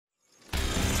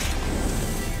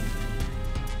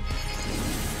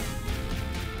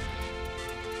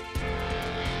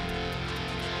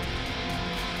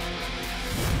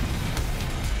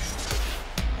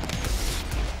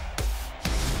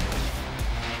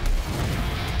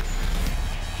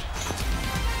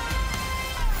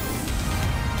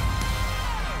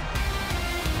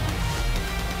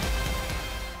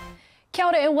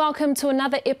ora and welcome to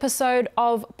another episode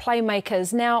of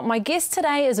Playmakers. Now, my guest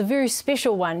today is a very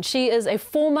special one. She is a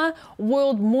former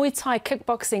world Muay Thai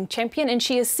kickboxing champion and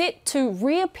she is set to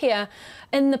reappear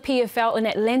in the PFL in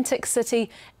Atlantic City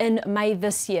in May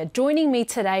this year. Joining me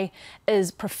today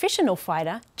is professional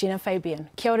fighter Genah Fabian.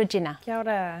 Kia ora, Genah. Kia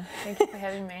ora. Thank you for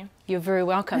having me. You're very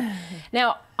welcome.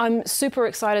 Now, I'm super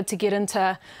excited to get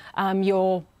into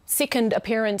your second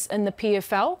appearance in the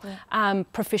PFL,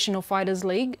 Professional Fighters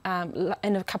League,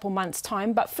 in a couple months'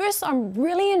 time. But first, I'm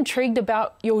really intrigued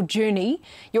about your journey,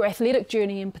 your athletic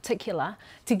journey in particular,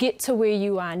 to get to where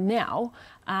you are now.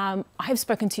 I have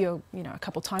spoken to you, a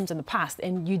couple times in the past,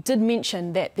 and you did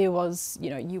mention that there was,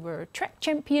 you were a track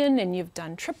champion and you've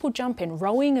done triple jump and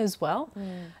rowing as well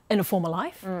in a former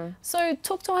life. So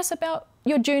talk to us about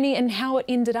your journey and how it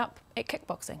ended up at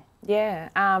kickboxing.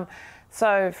 Yeah.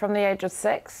 So from the age of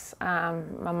 6,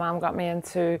 my mum got me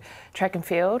into track and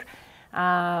field,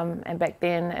 and back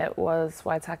then it was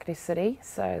Waitakere City,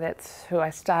 so that's who I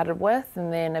started with,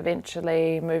 and then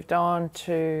eventually moved on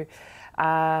to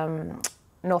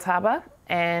North Harbour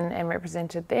and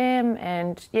represented them,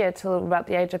 and yeah, till about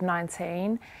the age of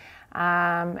 19,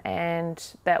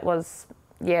 and that was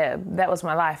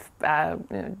my life,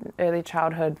 early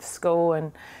childhood,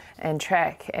 school and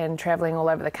track and travelling all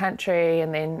over the country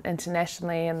and then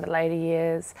internationally in the later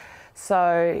years.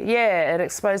 So yeah, it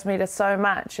exposed me to so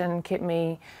much and kept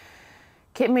me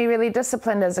really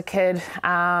disciplined as a kid,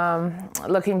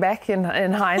 looking back in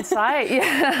hindsight.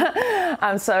 Yeah.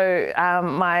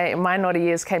 My naughty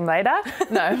years came later.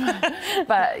 No,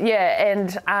 but yeah,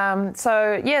 and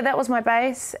so yeah, that was my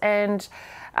base, and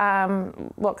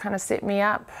what kind of set me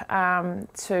up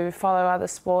to follow other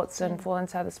sports and fall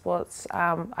into other sports.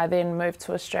 I then moved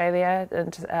to Australia,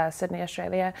 into Sydney,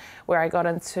 Australia, where I got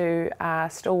into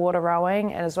stillwater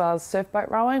rowing as well as surfboat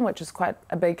rowing, which is quite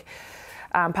a big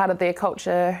part of their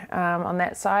culture on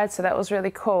that side. So that was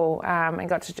really cool, and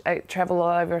got to travel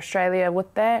all over Australia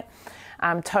with that.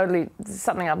 Totally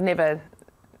something I've never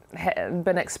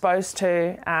been exposed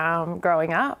to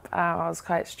growing up. I was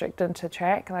quite strict into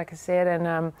track, like I said,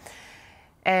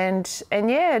 and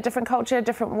yeah, different culture,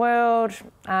 different world,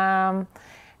 and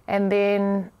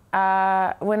then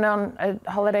went on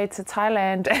a holiday to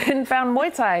Thailand and found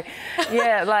Muay Thai.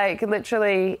 Yeah, like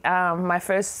literally my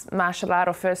first martial art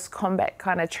or first combat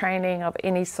kind of training of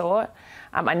any sort.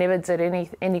 I never did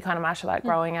any kind of martial art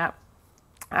growing up.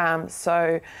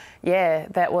 So yeah,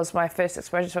 that was my first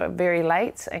exposure to it very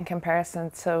late in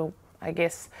comparison to, I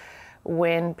guess,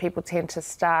 when people tend to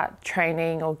start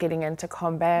training or getting into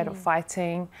combat or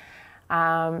fighting.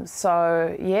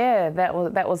 So yeah, that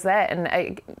was that,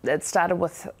 and it started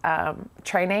with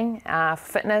training,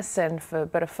 fitness, and for a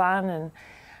bit of fun and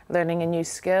learning a new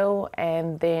skill,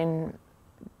 and then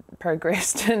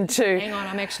progressed into... Hang on,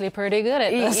 I'm actually pretty good at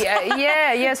this.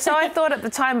 Yeah. So I thought at the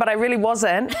time, but I really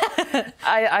wasn't.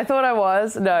 I thought I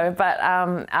was, no, but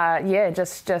yeah,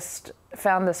 just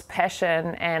found this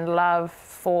passion and love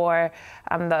for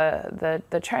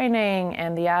the training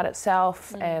and the art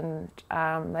itself, and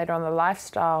later on the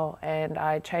lifestyle, and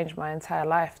I changed my entire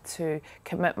life to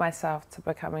commit myself to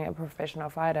becoming a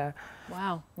professional fighter.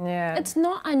 Wow. Yeah. It's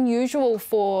not unusual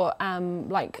for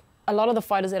like a lot of the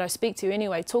fighters that I speak to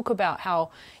anyway talk about how,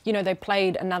 they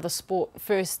played another sport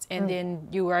first and then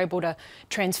you were able to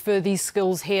transfer these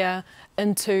skills here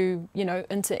into,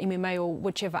 into MMA or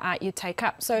whichever art you take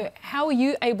up. So how are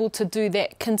you able to do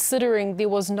that considering there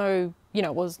was no,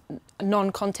 it was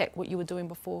non-contact what you were doing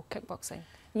before kickboxing?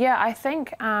 Yeah, I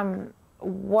think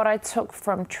what I took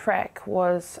from track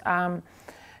was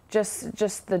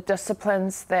just the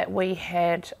disciplines that we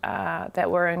had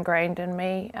that were ingrained in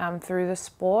me through the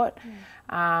sport,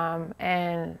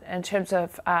 and in terms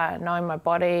of knowing my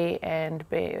body and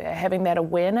having that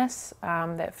awareness,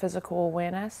 that physical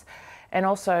awareness, and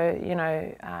also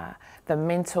the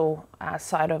mental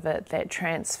side of it that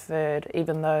transferred,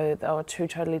 even though they were two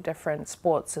totally different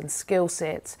sports and skill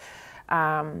sets.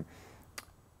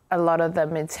 A lot of the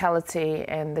mentality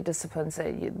and the disciplines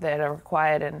that are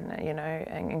required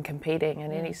in competing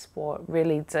in any sport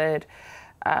really did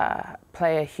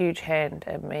play a huge hand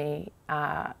in me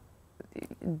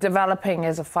developing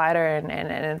as a fighter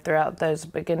and throughout those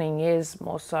beginning years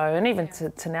more so, and even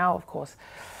to now, of course.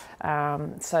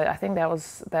 So I think that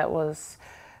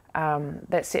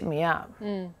set me up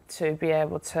to be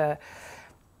able to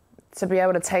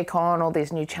take on all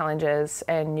these new challenges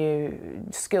and new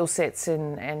skill sets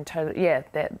and totally,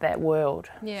 that world.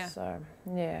 Yeah. So,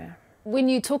 yeah. When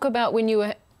you talk about when you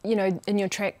were, in your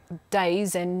track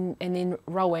days and then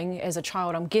rowing as a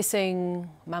child, I'm guessing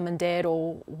mum and dad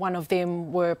or one of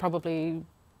them were probably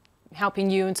helping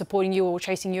you and supporting you or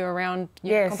chasing you around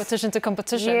competition to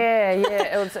competition. Yeah,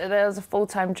 it was a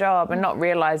full-time job, and not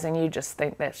realising, you just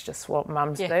think that's just what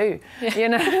mums do, you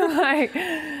know, like,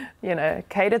 you know,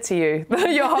 cater to you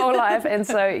your whole life. And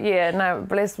so, yeah, no,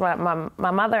 bless my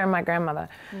mother and my grandmother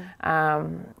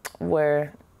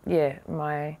were,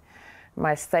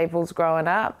 my staples growing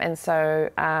up. And so,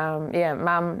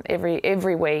 mum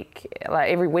every week, like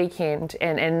every weekend,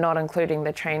 and not including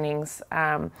the trainings,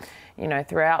 you know,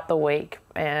 throughout the week,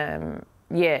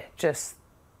 just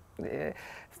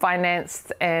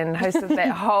financed and hosted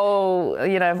that whole,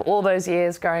 you know, all those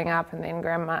years growing up. And then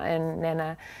Grandma and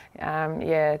Nana,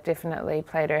 definitely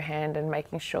played her hand in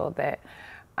making sure that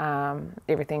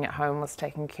everything at home was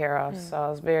taken care of. So I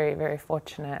was very, very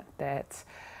fortunate that,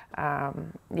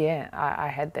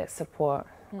 I had that support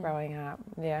growing up.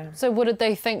 Yeah. So what did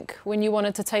they think when you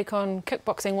wanted to take on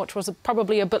kickboxing, which was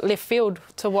probably a bit left field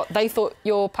to what they thought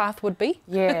your path would be?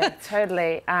 Yeah,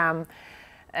 totally.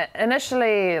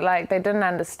 Initially, like, they didn't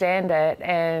understand it,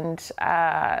 and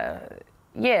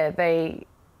they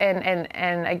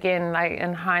and again, like,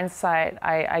 in hindsight,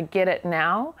 I get it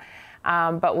now.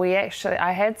 But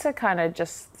I had to kind of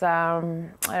just, I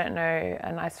don't know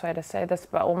a nice way to say this,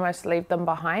 but almost leave them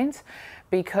behind,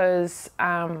 because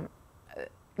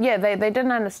they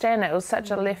didn't understand it. It was such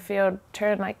a left field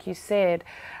turn, like you said,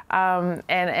 and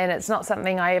it's not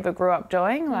something I ever grew up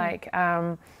doing, like,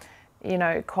 you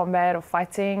know, combat or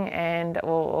fighting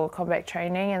or combat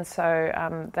training. And so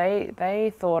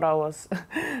they thought I was,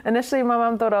 initially my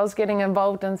mum thought I was getting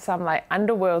involved in some like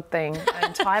underworld thing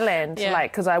in Thailand,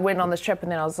 like, because I went on this trip,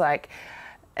 and then I was like,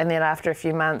 and then after a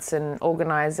few months and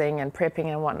organising and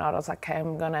prepping and whatnot, I was like, okay,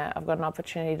 I've got an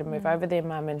opportunity to move over there,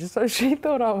 Mum. And just so she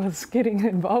thought I was getting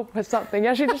involved with something.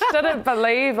 Yeah, she just didn't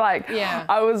believe, like,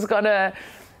 I was gonna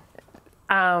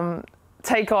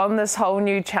take on this whole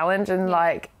new challenge and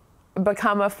like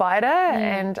become a fighter.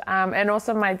 And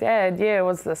also my dad,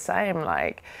 was the same.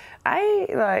 Like,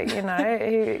 you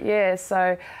know,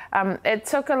 so it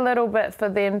took a little bit for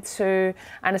them to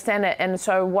understand it. And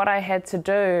so what I had to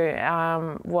do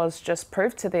was just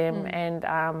prove to them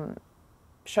and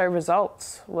show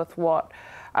results with what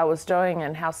I was doing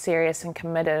and how serious and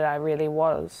committed I really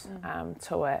was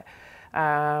to it.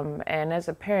 And as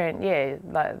a parent,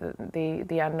 like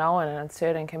the unknown and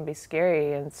uncertain can be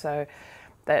scary. And so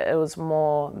that it was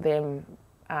more them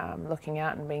looking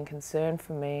out and being concerned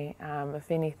for me, if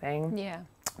anything. Yeah.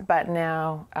 But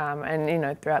now, and you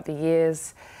know, throughout the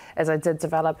years, as I did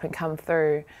develop and come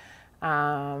through,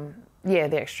 they're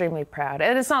extremely proud.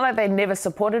 And it's not like they never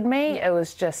supported me. It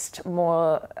was just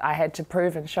more I had to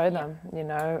prove and show them, you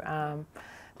know,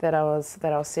 that I was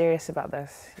serious about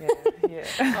this.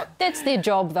 Well, that's their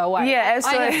job, though. I have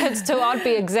kids too. I'd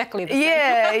be exactly the same.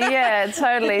 Yeah,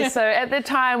 totally. So at the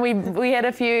time, we had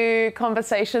a few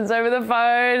conversations over the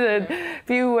phone and a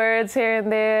few words here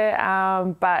and there.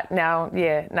 But now,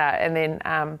 and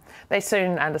then they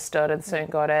soon understood and soon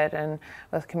got it, and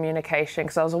with communication,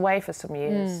 because I was away for some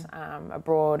years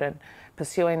abroad and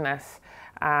pursuing this.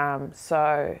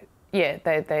 They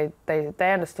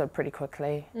understood pretty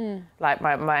quickly, like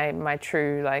my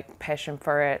true like passion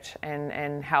for it,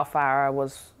 and how far I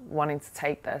was wanting to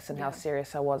take this, and how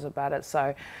serious I was about it.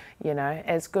 So, you know,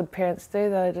 as good parents do,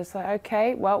 they're just like,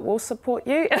 okay, well, we'll support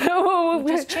you. We'll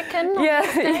just check in.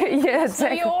 Exactly. So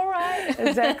you're all right.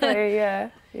 Exactly. Yeah.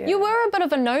 You were a bit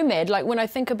of a nomad. Like, when I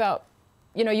think about,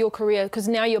 you know, your career, because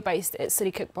now you're based at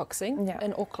City Kickboxing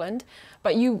in Auckland,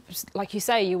 but you, like you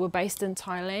say, you were based in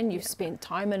Thailand, you've spent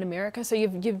time in America, so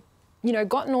you've you know,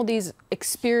 gotten all these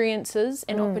experiences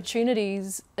and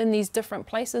opportunities in these different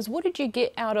places. What did you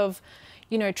get out of,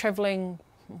 you know, travelling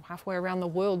halfway around the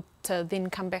world to then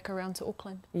come back around to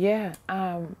Auckland? Yeah,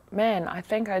 man, I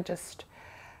think I just,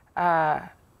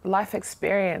 life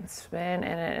experience, man,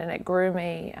 and it grew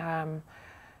me.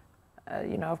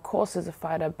 You know, of course as a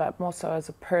fighter, but more so as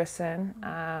a person.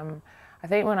 I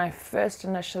think when I first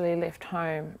initially left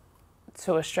home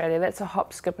to Australia, that's a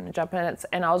hop, skip and a jump,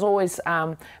 and I was always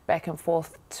back and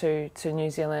forth to New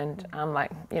Zealand,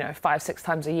 like, you know, 5-6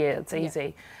 times a year. It's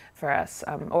easy for us.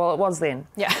 Well, it was then.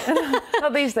 Yeah.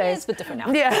 Not these days. It's a bit different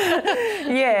now.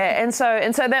 Yeah. And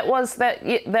so that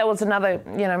was another,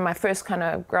 you know, my first kind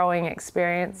of growing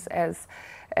experience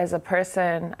as a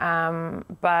person.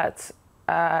 But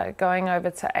going over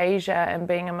to Asia and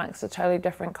being amongst a totally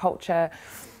different culture,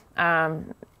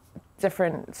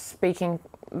 different speaking,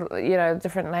 you know,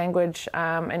 different language,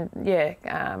 you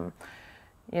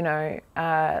know,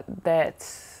 that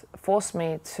forced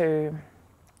me to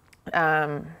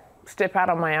step out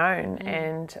on my own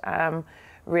and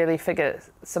really figure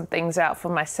some things out for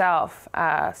myself.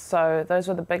 So those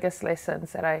were the biggest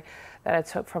lessons that I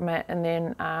took from it. And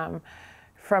then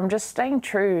from just staying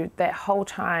true that whole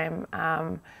time,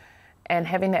 and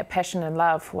having that passion and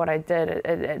love for what I did,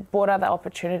 it brought other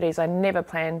opportunities. I never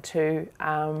planned to.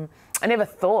 I never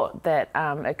thought that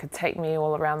it could take me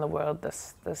all around the world,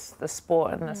 this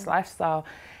sport and this lifestyle.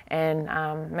 And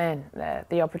man,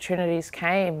 the opportunities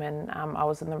came, and I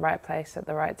was in the right place at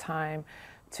the right time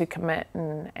to commit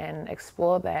and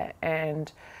explore that. And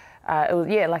it was,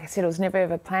 yeah, like I said, it was never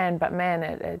ever planned, but man,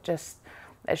 it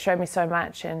showed me so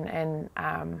much, and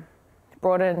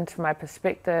brought into my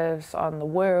perspectives on the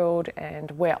world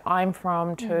and where I'm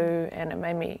from too, and it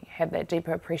made me have that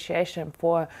deeper appreciation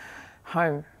for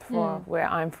home, for where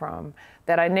I'm from,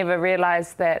 that I never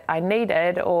realized that I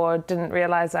needed, or didn't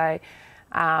realize I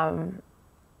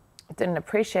didn't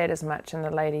appreciate as much in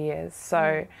the later years.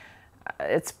 So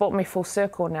it's brought me full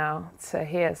circle now to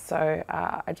here. So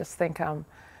I just think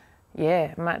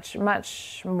yeah,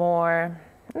 much more,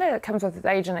 it comes with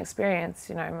age and experience,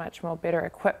 you know, much more better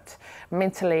equipped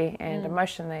mentally and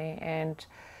emotionally,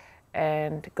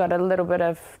 and got a little bit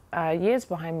of years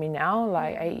behind me now,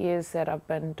 like 8 years that I've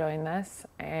been doing this.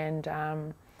 And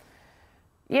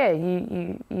yeah,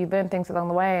 you learn things along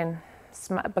the way and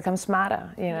become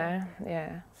smarter, you know.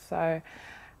 Yeah. So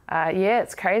yeah,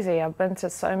 it's crazy. I've been to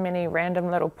so many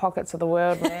random little pockets of the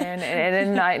world, man,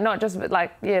 and like not just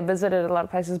like, yeah, visited a lot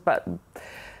of places, but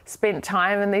spent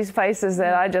time in these places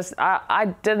that I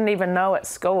didn't even know at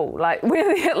school, like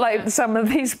like some of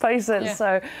these places. Yeah.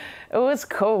 So it was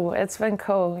cool. It's been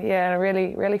cool. Yeah, and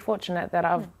really, really fortunate that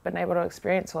I've been able to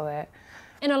experience all that.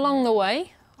 And along the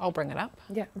way, I'll bring it up.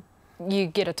 Yeah. You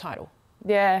get a title.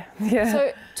 Yeah, yeah.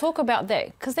 So talk about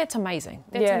that, because that's amazing.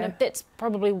 That's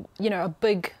probably, you know, a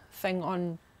big thing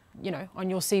on, you know, on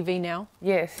your CV now.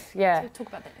 Yes, yeah. So talk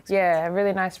about that experience. Yeah, a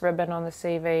really nice ribbon on the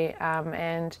CV,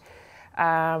 and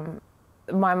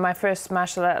my first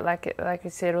martial art, like you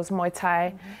said, was Muay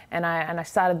Thai, and I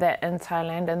started that in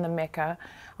Thailand, in the Mecca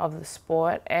of the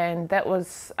sport. And that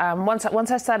was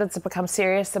once I started to become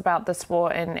serious about the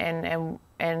sport and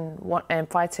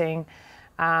fighting.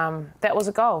 That was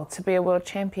a goal, to be a world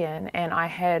champion. And I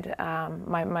had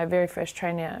my very first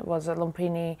trainer was a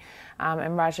Lumpini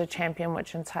and Raja champion,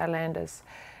 which in Thailand is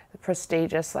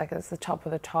prestigious, like it's the top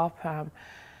of the top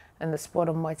in the sport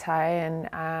of Muay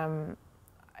Thai.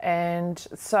 And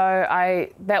so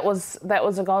that was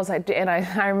a goal. And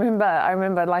I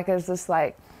remember like as this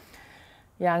like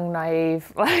young,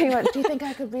 naive, like, do you think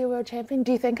I could be a world champion?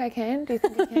 Do you think I can? Do you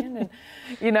think I can? And,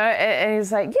 you know, and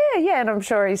he's like, yeah. And I'm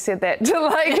sure he said that to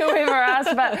like whoever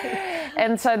asked.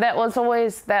 And so that was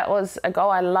a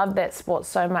goal. I loved that sport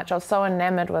so much. I was so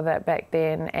enamored with it back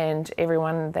then, and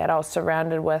everyone that I was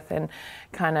surrounded with and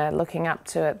kind of looking up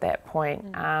to at that point.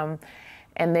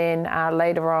 And then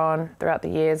later on throughout the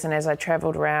years, and as I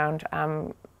traveled around,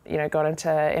 you know, got into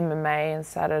MMA and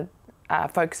started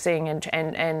focusing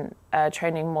and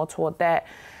training more toward that.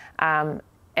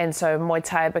 And so Muay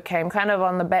Thai became kind of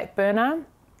on the back burner,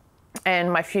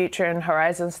 and my future and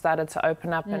horizons started to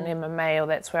open up in MMA, or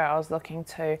that's where I was looking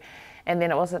to. And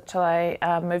then it wasn't until I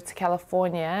moved to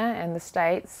California and the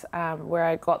States where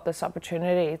I got this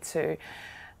opportunity to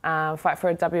fight for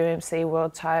a WMC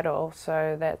world title.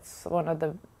 So that's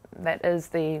that is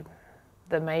the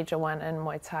major one in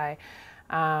Muay Thai.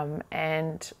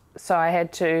 And so I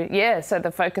had to, so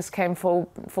the focus came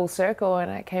full circle,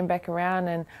 and it came back around,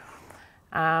 and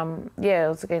it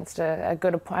was against a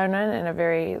good opponent and a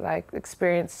very like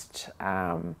experienced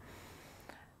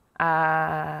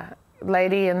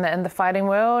lady in the fighting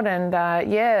world, and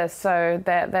so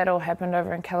that all happened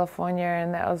over in California,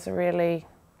 and that was a really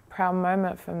proud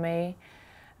moment for me.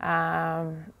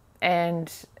 And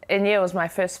it was my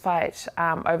first fight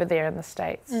over there in the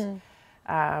States.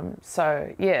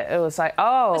 So it was like,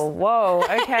 oh, whoa,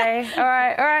 okay, all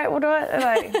right, we'll do it.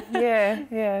 Like,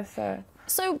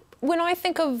 So when I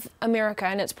think of America,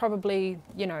 and it's probably,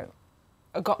 you know,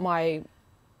 I got my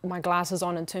glasses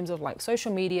on in terms of like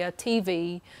social media,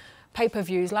 TV,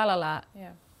 pay-per-views,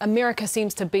 America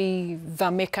seems to be the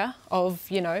mecca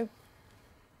of, you know,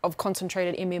 of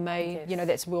concentrated MMA. Yes. You know,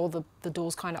 that's where all the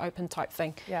doors kind of open type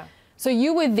thing. Yeah. So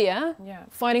you were there,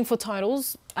 fighting for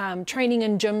titles, training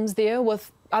in gyms there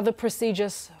with other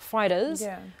prestigious fighters.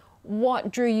 Yeah. What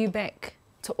drew you back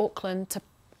to Auckland to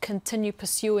continue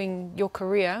pursuing your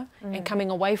career and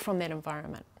coming away from that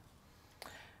environment?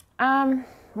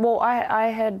 Well, I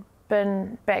had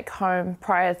been back home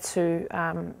prior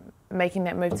to making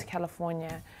that move to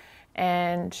California,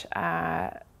 and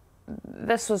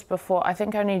this was before, I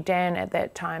think only Dan at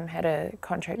that time had a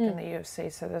contract in the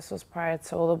UFC, so this was prior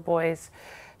to all the boys'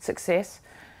 success,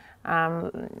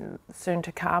 soon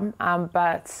to come.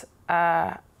 But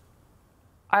I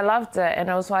loved it, and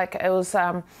it was like, it was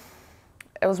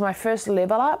my first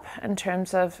level up in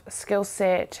terms of skill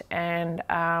set, and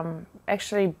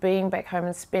actually being back home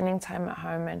and spending time at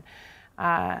home, and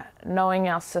knowing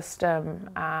our system,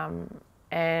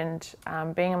 and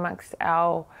being amongst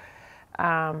our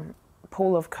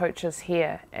pool of coaches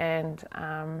here, and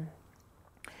I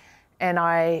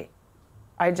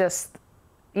just,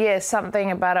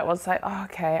 something about it was like, oh,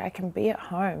 okay, I can be at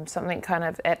home. Something kind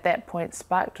of at that point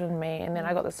sparked in me, and then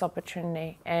I got this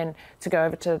opportunity and to go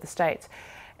over to the States,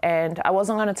 and I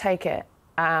wasn't going to take it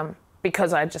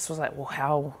because I just was like, well,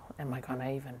 how am I going to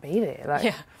even be there?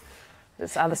 Like,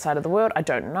 this other side of the world, I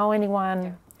don't know anyone.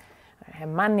 Yeah. I don't have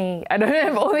money. I don't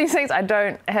have all these things. I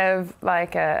don't have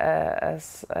like a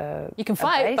you can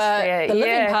fight, but the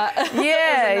living part.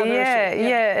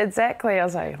 Yeah, exactly. I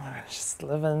was like, oh, just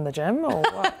live in the gym or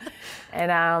what?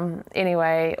 And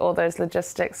anyway, all those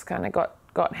logistics kind of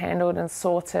got handled and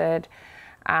sorted.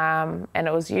 And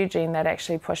it was Eugene that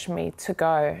actually pushed me to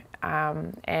go.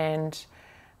 And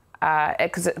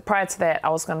because prior to that,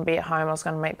 I was going to be at home. I was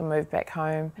going to make the move back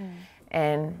home.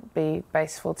 And be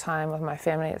based full-time with my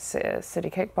family at City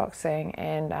Kickboxing,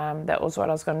 and that was what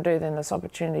I was going to do. Then this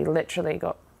opportunity literally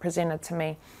got presented to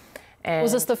me. And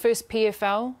was this the first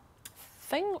PFL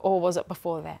thing, or was it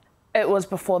before that? It was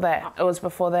before that. It was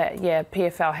before that, yeah.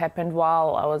 PFL happened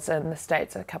while I was in the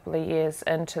States a couple of years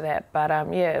into that. But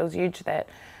it was huge that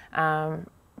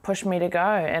pushed me to go.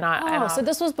 And so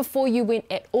this was before you went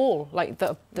at all, like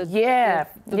the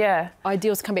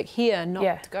ideals come back here,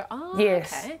 not to go. Oh,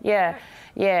 yes, okay. Yeah.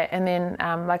 And then,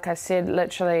 like I said,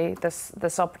 literally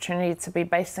this opportunity to be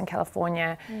based in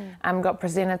California got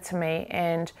presented to me.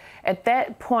 And at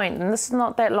that point, and this is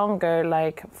not that long ago,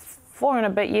 like 4 and a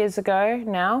bit years ago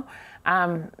now,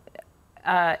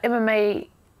 MMA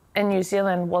in New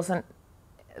Zealand wasn't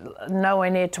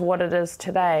nowhere near to what it is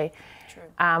today.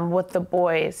 With the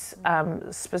boys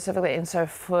specifically, and so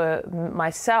for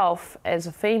myself as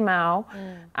a female,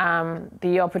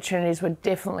 the opportunities were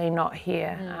definitely not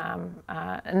here,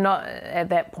 not at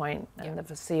that point in the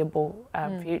foreseeable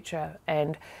future.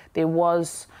 And there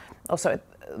was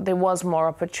more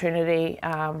opportunity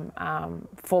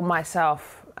for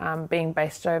myself being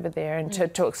based over there, and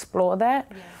to explore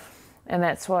that, and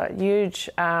that's what huge.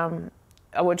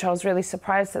 Which I was really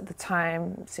surprised at the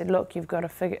time, said, look, you've got to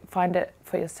find it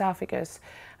for yourself. He goes,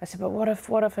 I said, but what if?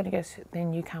 And he goes,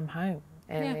 then you come home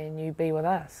and then you be with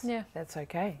us. Yeah. That's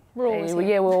okay. We're always here.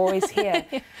 Yeah, we're always here.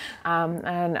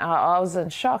 And I was in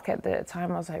shock at the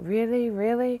time. I was like,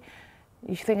 really?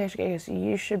 You think I should go? He goes,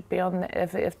 you should be on the,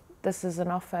 if this is an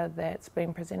offer that's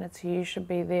been presented to you, you should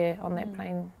be there on that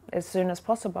plane as soon as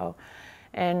possible.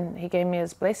 And he gave me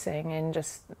his blessing and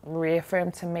just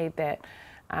reaffirmed to me that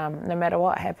no matter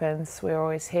what happens, we're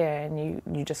always here, and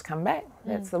you just come back.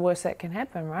 That's the worst that can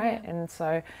happen, right? Yeah. And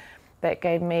so that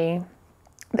gave me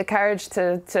the courage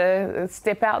to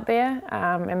step out there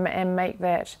and make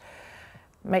that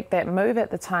move at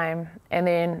the time. And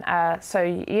then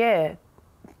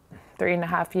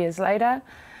 3.5 years later,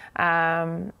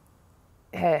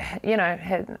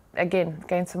 had again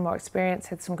gained some more experience,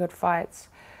 had some good fights,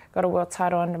 got a world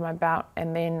title under my belt,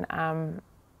 and then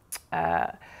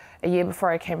a year before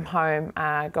I came home,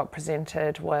 got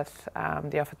presented with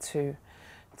the offer to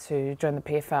join the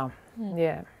PFL.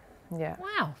 Yeah.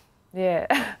 Wow. Yeah.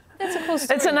 That's a cool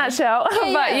story. It's a nutshell,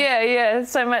 but yeah.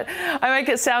 So much. I make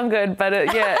it sound good, but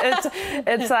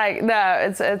it's like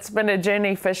no, it's been a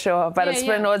journey for sure. But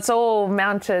it's all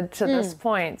mounted to this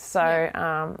point. So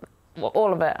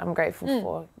all of it, I'm grateful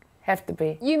for. Have to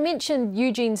be. You mentioned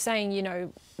Eugene saying,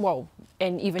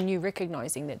 and even you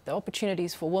recognising that the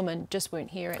opportunities for women just weren't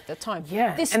here at the time.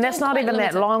 Yeah, and that's not even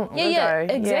that long ago. Yeah,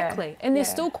 exactly. And they're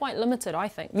still quite limited, I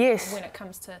think, when it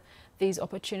comes to these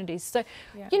opportunities. So,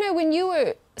 when you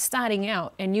were starting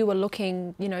out and you were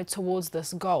looking, towards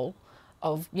this goal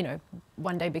of,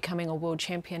 one day becoming a world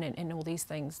champion and all these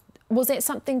things, was that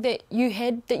something that you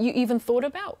had, that you even thought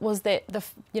about? Was that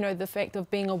the fact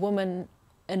of being a woman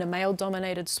in a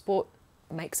male-dominated sport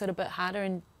makes it a bit harder,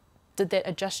 and did that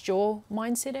adjust your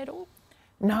mindset at all?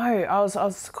 No, I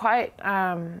was quite,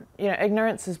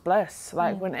 ignorance is bliss.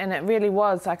 And it really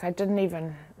was. Like, I didn't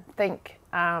even think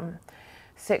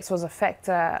sex was a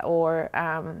factor, or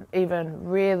even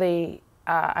really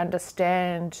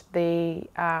understand the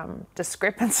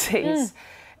discrepancies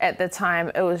at the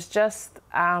time. It was just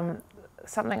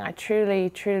something I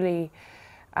truly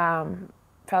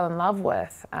fell in love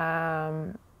with.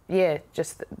 yeah,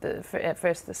 just at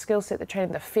first the skill set, the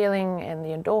training, the feeling and the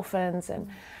endorphins and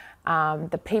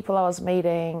the people I was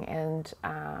meeting and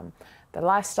the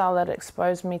lifestyle that it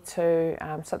exposed me to,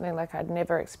 something like I'd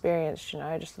never experienced, you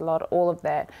know, just all of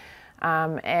that.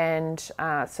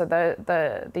 So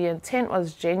the intent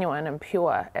was genuine and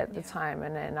pure at the time,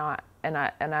 and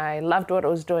I loved what it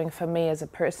was doing for me as a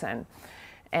person,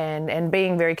 and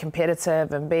being very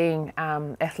competitive and being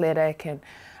athletic and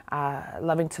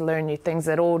loving to learn new things.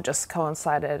 That all just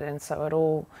coincided, and so it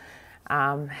all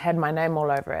had my name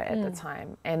all over it at the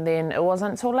time. And then it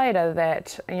wasn't until later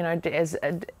that, you know,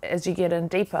 as you get in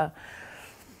deeper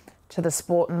to the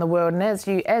sport and the world, and as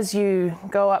you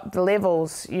go up the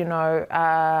levels, you know,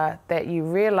 that you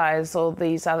realize all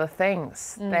these other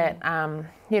things that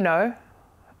you know,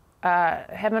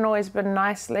 haven't always been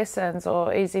nice lessons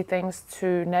or easy things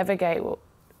to navigate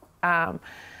as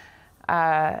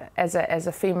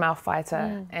a female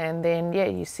fighter. And then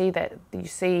you see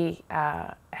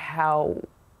how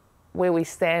where we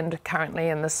stand currently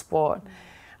in the sport,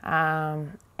 and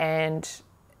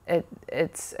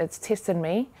it's tested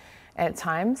me at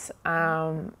times,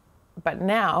 but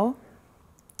now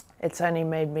it's only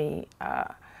made me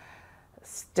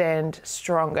stand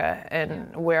stronger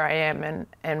in where I am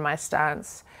and my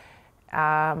stance,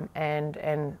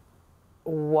 and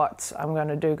what I'm going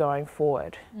to do going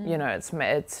forward. You know, it's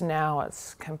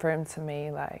confirmed to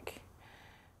me, like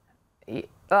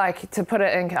to put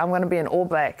it in, I'm going to be an All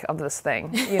Black of this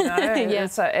thing, you know.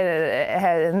 So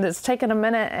and it's taken a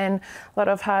minute and a lot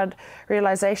of hard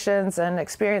realizations and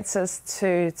experiences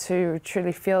to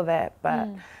truly feel that, but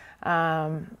I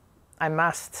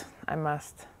must.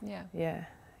 Yeah.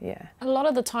 A lot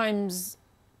of the times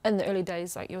in the early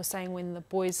days, like you were saying, when the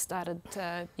boys started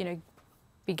to, you know,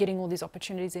 be getting all these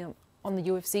opportunities on the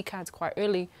UFC cards quite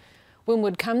early, when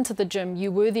we'd come to the gym,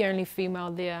 you were the only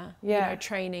female there, you know,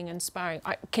 training and sparring.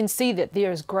 I can see that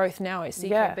there is growth now at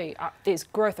CKB. There's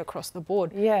growth across the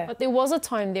board. But there was a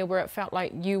time there where it felt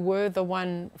like you were the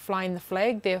one flying the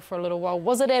flag there for a little while.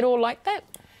 Was it at all like that?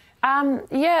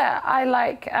 I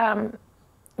like,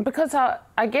 because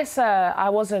I guess I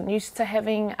wasn't used to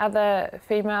having other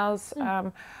females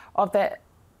of that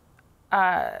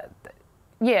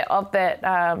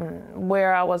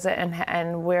where I was at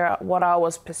and what I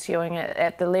was pursuing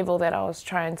at the level that I was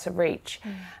trying to reach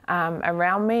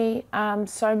around me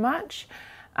so much.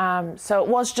 So it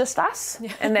was just us,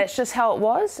 and that's just how it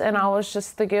was. And I was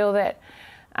just the girl that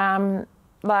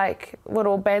like would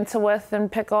all banter with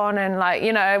and pick on, and like,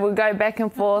 you know, would go back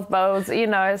and forth. But it was, you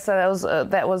know, so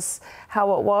that was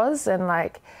how it was, and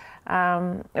like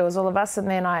it was all of us. And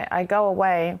then I go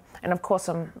away, and of course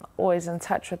I'm always in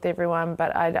touch with everyone,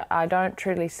 but I don't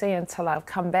truly see until I've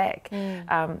come back.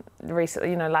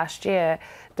 Recently, you know, last year,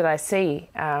 did I see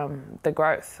the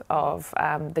growth of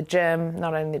the gym,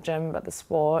 not only the gym but the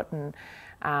sport, and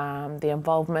the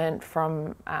involvement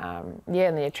from and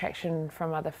the attraction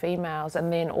from other females,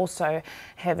 and then also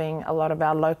having a lot of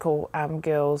our local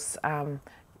girls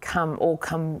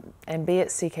come and be at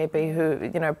CKB who,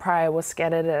 you know, prior were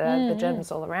scattered at the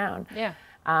gyms all around.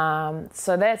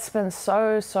 So that's been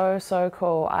so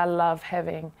cool. I love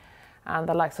having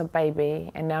the likes of Baby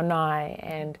and now Nai,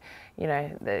 and, you know,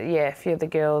 a few of the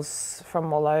girls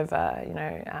from all over, you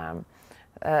know,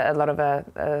 a lot of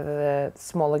the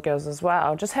smaller girls as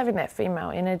well. Just having that female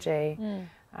energy,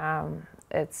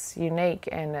 it's unique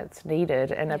and it's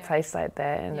needed in a place like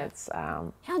that. And it's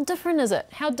how different is it?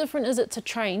 How different is it to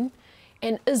train,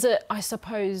 and is it, I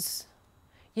suppose,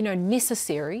 you know,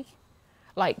 necessary?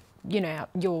 Like, you know,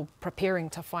 you're preparing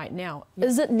to fight now.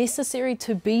 Is it necessary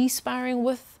to be sparring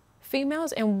with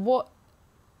females, and what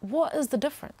is the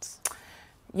difference?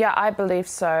 Yeah, I believe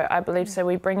so. I believe so.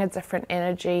 We bring a different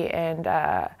energy and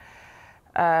a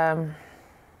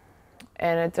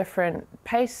different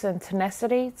pace and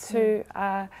tenacity to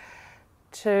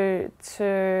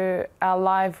our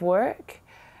live work.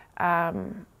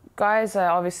 Guys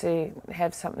obviously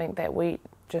have something that we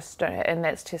just don't, and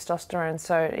that's testosterone.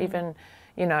 So even,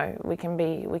 you know, we can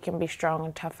be strong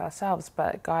and tough ourselves,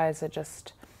 but guys are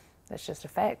just, that's just a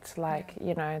fact. Like,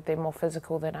 you know, they're more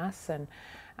physical than us, and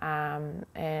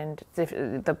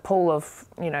the pool of,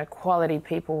 you know, quality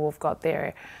people we've got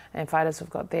there and fighters we've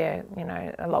got there, you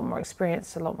know, a lot more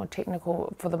experienced, a lot more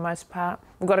technical for the most part.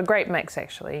 We've got a great mix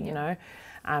actually, you know,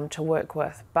 to work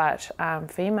with. But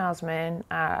females, man,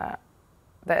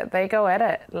 they go at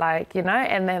it, like, you know,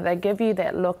 and they give you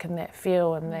that look and that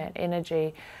feel and that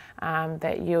energy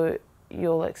that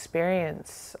you'll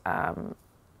experience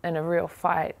in a real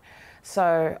fight.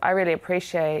 So I really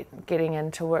appreciate getting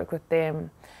in to work with them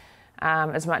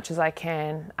as much as I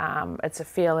can. It's a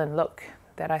feel and look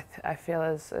that I feel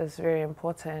is very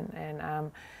important.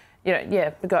 And you know,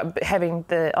 yeah, having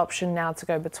the option now to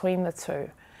go between the two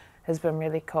has been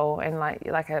really cool. And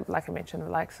like I mentioned, the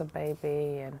likes of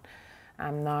Baby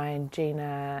and Nine,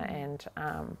 Genah,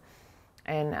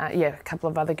 and yeah, a couple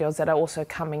of other girls that are also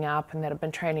coming up and that have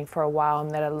been training for a while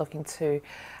and that are looking to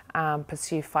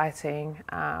pursue fighting.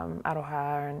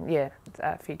 Aroha and yeah,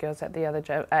 a few girls at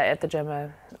the gym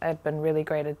have been really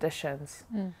great additions.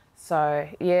 So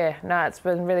yeah, no, it's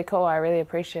been really cool. I really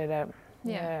appreciate it.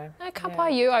 Yeah. No, ka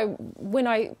pai you. When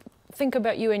I think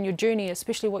about you and your journey,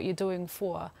 especially what you're doing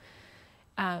for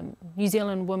New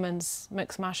Zealand women's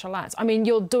mixed martial arts, I mean,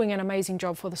 you're doing an amazing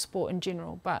job for the sport in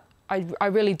general, but I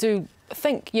really do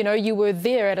think, you know, you were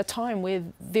there at a time where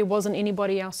there wasn't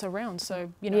anybody else around. So,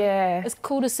 you know, it's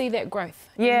cool to see that growth.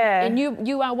 Yeah. And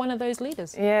you are one of those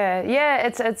leaders. Yeah, yeah.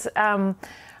 It's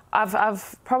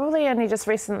I've probably only just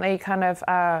recently kind of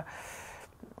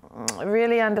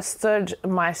really understood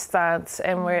my stance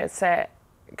and where it's at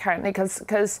currently,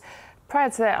 because prior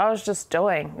to that I was just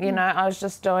doing, you know, I was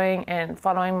just doing and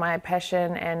following my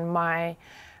passion and my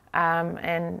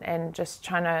and just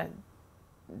trying to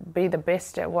be the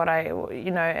best at what at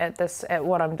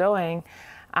what I'm doing,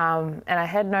 and I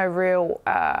had no real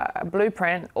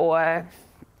blueprint or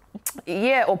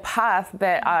path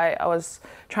that I was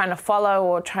trying to follow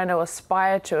or trying to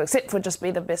aspire to, except for just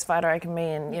be the best fighter I can be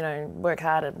and, you know, work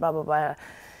hard and blah blah blah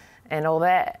and all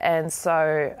that. And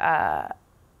so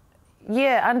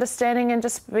understanding and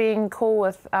just being cool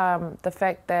with the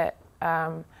fact that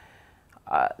that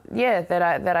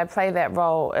I play that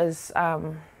role is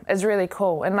really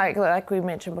cool. And like we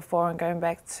mentioned before, and going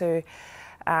back to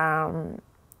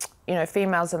you know,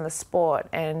 females in the sport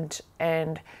and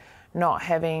not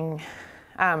having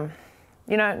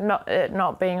you know,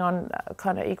 not being on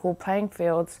kind of equal playing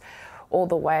fields all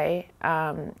the way,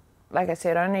 like I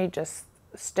said, only just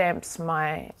stamps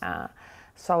my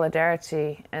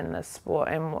solidarity in the sport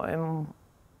and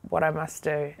what I must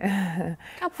do.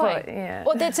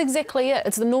 Well, that's exactly it.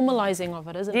 It's the normalising of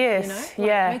it, isn't it? You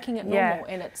know? Making it normal.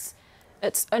 And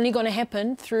it's only going to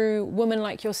happen through women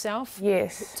like yourself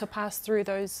to pass through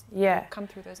those, come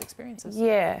through those experiences.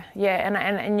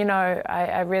 And you know,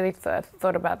 I really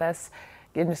thought about this.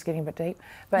 I'm just getting a bit deep.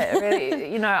 But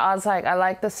really, you know, I was like, I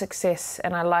like the success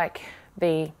and I like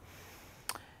the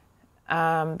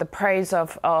praise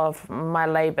of my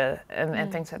labour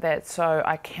and things like that. So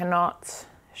I cannot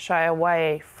shy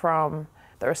away from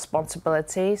the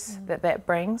responsibilities that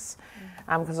brings,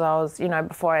 because I was, you know,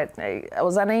 before I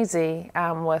was uneasy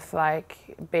with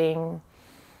like being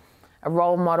a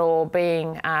role model,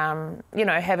 being you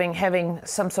know, having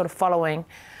some sort of following,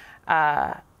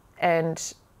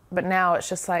 but now it's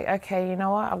just like, okay, you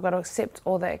know what, I've got to accept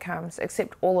all that comes,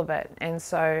 accept all of it, and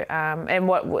so and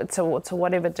what to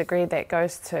whatever degree that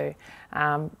goes to.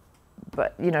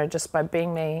 But you know, just by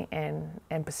being me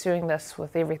and pursuing this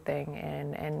with everything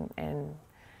and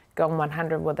going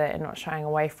 100 with it and not shying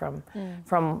away from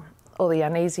all the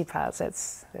uneasy parts,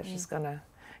 that's just gonna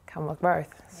come with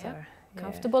growth. So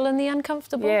comfortable in the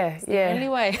uncomfortable. It's the only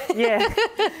way.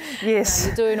 Yes. No,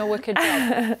 you're doing a wicked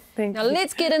job. Now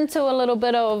let's get into a little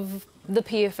bit of the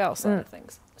PFL side of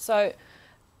things. So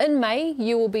in May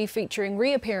you will be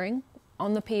reappearing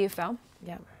on the PFL.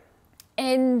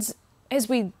 And as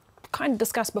we kind of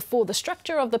discussed before, the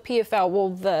structure of the PFL, well,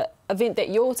 the event that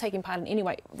you're taking part in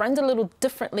anyway, runs a little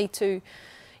differently to,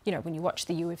 you know, when you watch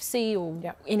the UFC or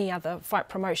any other fight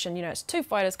promotion. You know, it's two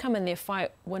fighters come in there,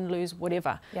 fight, win, lose,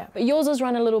 whatever. But yours is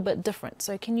run a little bit different.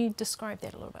 So can you describe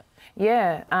that a little bit?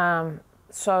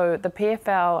 So the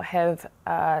PFL have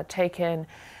taken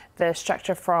the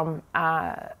structure from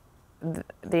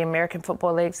the American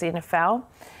football leagues, the NFL,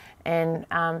 and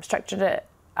structured it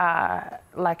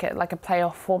like a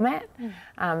playoff format.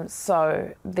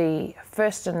 So the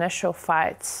first initial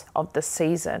fights of the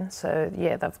season, so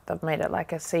they've made it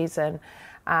like a season,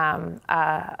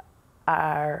 are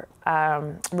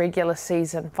regular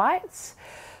season fights.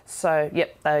 So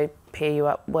they pair you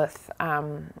up with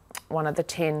one of the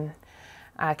 10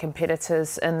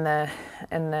 competitors in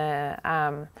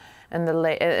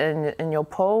your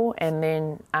pool, and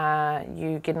then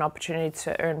you get an opportunity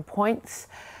to earn points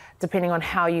depending on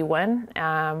how you win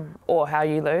or how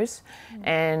you lose,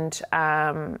 and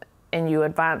you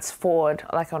advance forward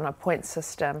like on a point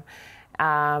system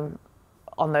on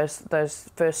those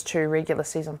first 2 regular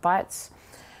season fights.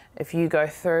 If you go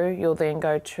through, you'll then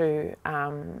go to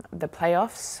the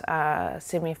playoffs,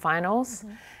 semi-finals,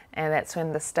 and that's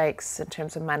when the stakes in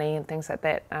terms of money and things like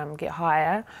that get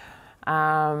higher.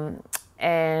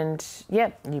 and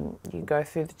yeah, you go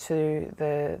through to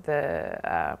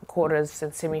the quarters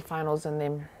and semi-finals, and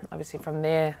then obviously from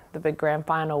there the big grand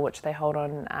final, which they hold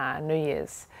on New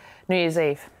Year's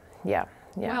Eve. Yeah.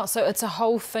 Wow, so it's a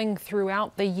whole thing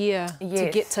throughout the year to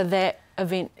get to that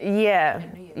event.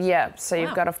 Yeah. So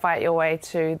you've got to fight your way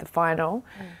to the final,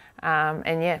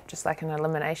 and yeah, just like an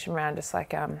elimination round, just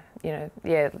like following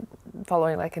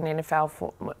like an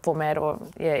NFL format, or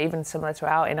even similar to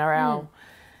our NRL.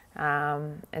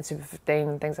 And Super 15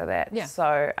 and things like that. Yeah.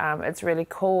 So it's really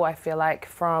cool, I feel like,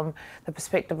 from the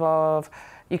perspective of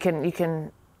you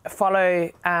can follow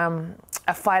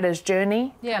a fighter's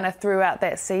journey kind of throughout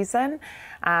that season,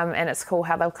 and it's cool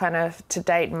how they've kind of to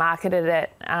date marketed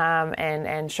it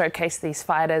and showcased these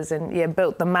fighters and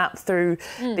built them up through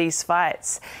these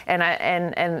fights,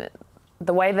 and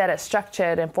the way that it's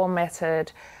structured and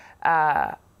formatted,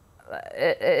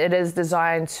 it is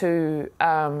designed to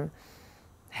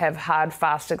have hard,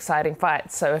 fast, exciting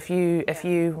fights. So if you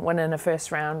win in a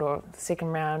first round or second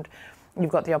round, you've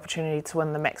got the opportunity to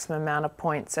win the maximum amount of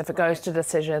points. If it goes to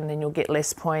decision, then you'll get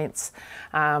less points.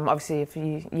 Obviously, if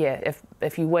you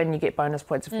win, you get bonus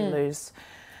points. If you lose,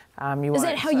 you won't. Is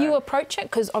that how you approach it?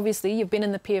 Because obviously you've been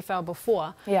in the PFL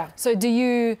before. Yeah. So do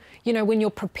you when you're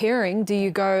preparing, do you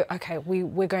go, okay,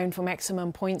 we're going for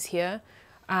maximum points here?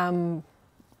 Are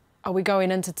we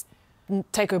going into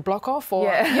take a block off, or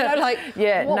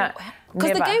no,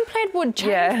 because the game plan would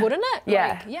change, wouldn't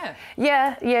it?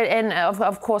 And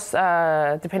of course,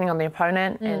 depending on the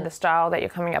opponent and the style that you're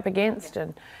coming up against,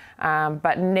 and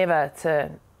but never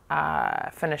to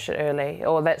finish it early,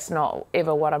 or that's not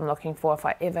ever what I'm looking for. If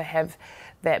I ever have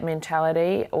that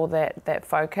mentality or that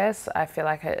focus, I feel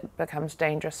like it becomes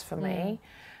dangerous for me.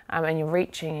 And you're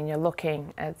reaching and you're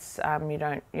looking. It's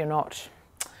you're not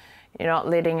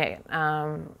letting it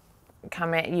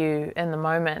come at you in the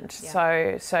moment. So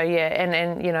at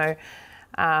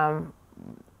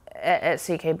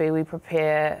CKB we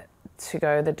prepare to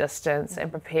go the distance and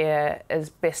prepare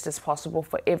as best as possible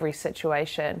for every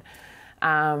situation,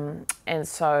 and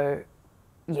so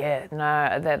if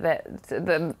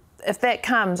that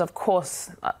comes, of course,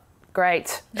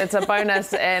 great, it's a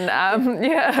bonus, and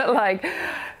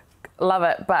love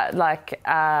it, but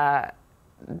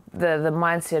the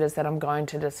mindset is that I'm going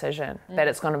to decision, that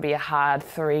it's going to be a hard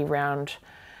 3-round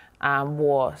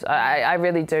war. So I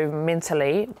really do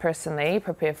mentally, personally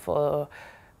prepare for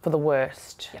the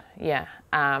worst.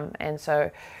 And so,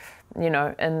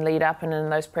 in lead up and in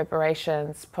those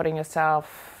preparations, putting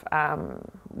yourself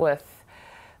with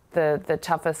the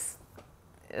toughest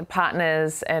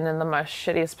partners and in the most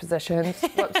shittiest positions,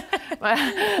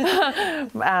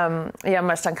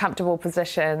 most uncomfortable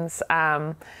positions,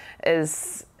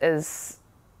 is it's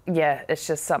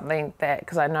just something that,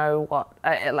 because I know what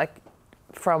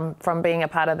from being a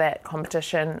part of that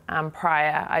competition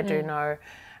prior, I do know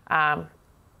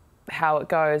how it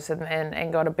goes,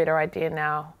 and got a better idea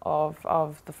now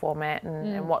of the format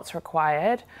and what's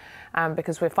required,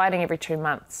 because we're fighting every 2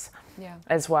 months.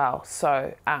 As well.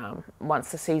 So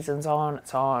once the season's on,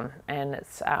 it's on, and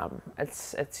it's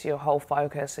your whole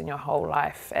focus and your whole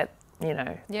life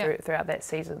throughout that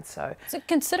season. So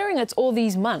considering it's all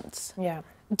these months,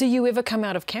 do you ever come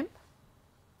out of camp?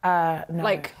 No.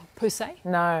 Like per se?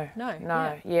 No.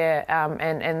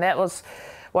 And that was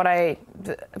what I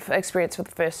experienced for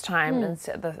the first time in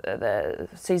the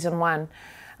season 1,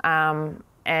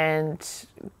 and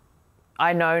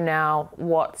I know now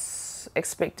what's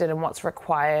expected and what's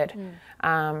required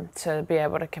to be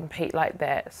able to compete like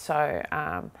that. So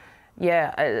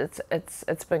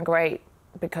it's been great,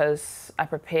 because I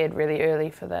prepared really early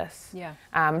for this.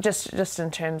 Just in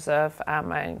terms of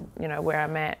where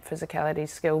I'm at, physicality,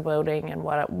 skill building, and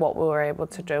what we were able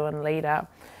to do in lead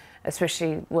up,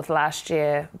 especially with last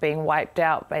year being wiped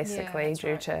out basically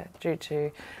due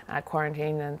to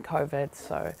quarantine and COVID.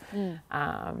 So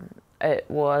it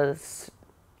was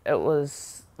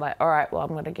like, all right, well, I'm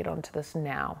going to get onto this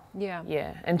now.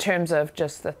 In terms of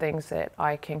just the things that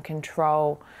I can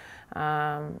control,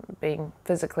 being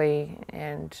physically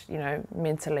and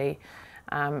mentally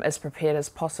as prepared as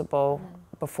possible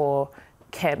before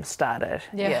camp started.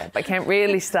 But camp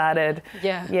really started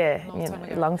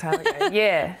long time ago.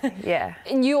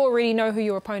 And you already know who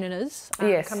your opponent is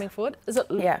coming forward. Is it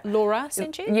Laura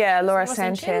Sanchez? Laura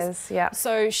Sanchez.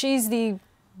 So she's the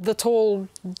tall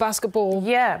basketball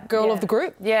girl of the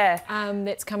group.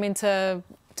 That's coming to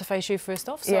face you first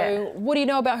off. So what do you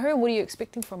know about her, and what are you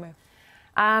expecting from her?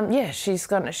 She's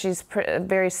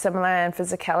very similar in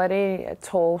physicality, a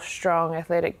tall, strong,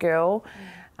 athletic girl.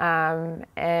 And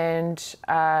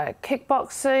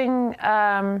kickboxing,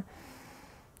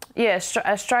 Yeah,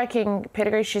 a striking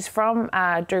pedigree. She's from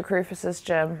Duke Rufus's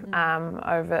gym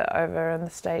over in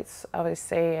the States,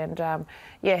 obviously, and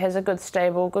yeah, has a good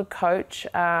stable, good coach.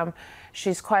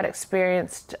 She's quite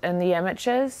experienced in the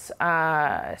amateurs,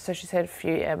 so she's had a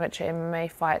few amateur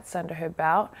MMA fights under her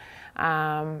belt,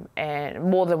 and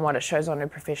more than what it shows on her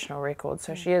professional record.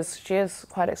 So she is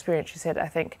quite experienced. She's had, I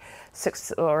think,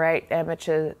 6 or 8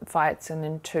 amateur fights and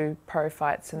then 2 pro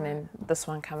fights, and then this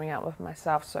one coming out with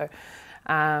myself. So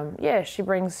yeah, she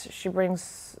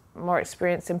brings more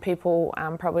experience than people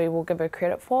probably will give her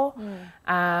credit for,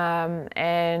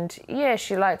 and yeah,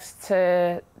 she likes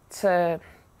to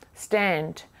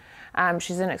stand.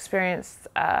 She's an experienced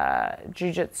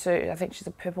jiu-jitsu. I think she's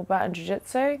a purple belt in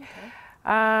jiu-jitsu. Okay.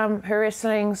 Her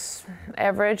wrestling's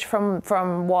average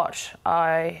from what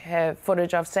I have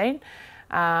footage I've seen,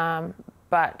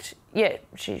 but yeah,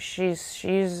 she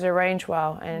uses her range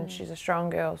well, and she's a strong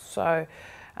girl. So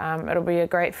it'll be a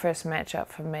great first matchup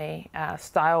for me,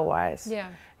 style-wise.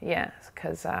 Yeah,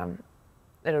 because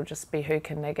it'll just be who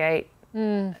can negate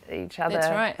each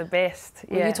other the best.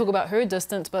 Well, you talk about her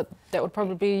distance, but that would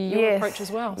probably be your approach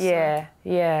as well. So.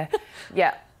 Yeah,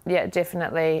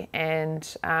 definitely.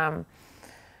 And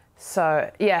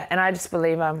so yeah, and I just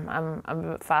believe I'm a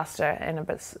bit faster and a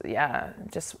bit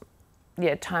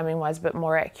timing wise a bit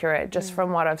more accurate, just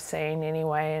from what I've seen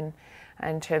anyway, and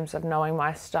in terms of knowing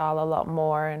my style a lot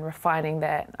more and refining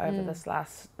that over this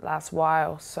last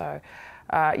while. So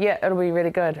yeah, it'll be really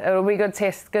good. It'll be a good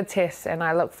test, and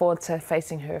I look forward to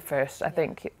facing her first. I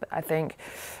think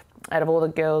out of all the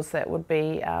girls, that would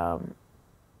be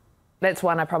that's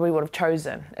one I probably would have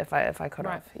chosen if I could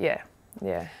have. Yeah.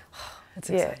 That's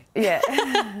exciting. Yeah.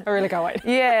 I really can't wait.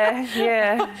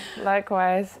 Yeah.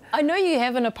 Likewise. I know you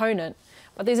have an opponent,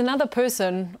 but there's another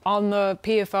person on the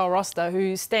PFL roster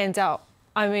who stands out.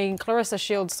 I mean, Clarissa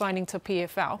Shields signing to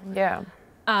PFL. Yeah.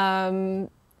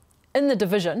 In the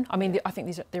division, I mean, I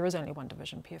think there is only one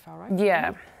division, PFL, right?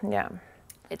 Yeah.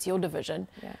 It's your division.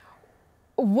 Yeah.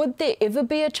 Would there ever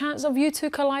be a chance of you two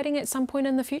colliding at some point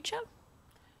in the future?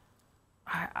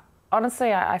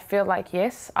 Honestly, I feel like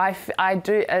yes. I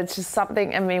do. It's just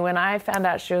something in me. When I found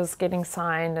out she was getting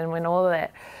signed, and when all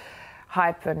that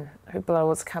hype and hoopla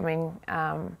was coming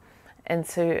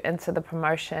into the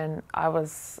promotion, I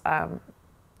was.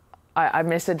 I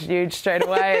messaged you straight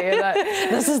away. Like,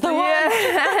 this is the one.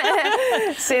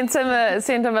 Yeah. sent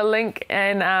him a link,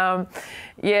 and I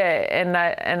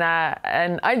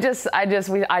just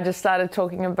started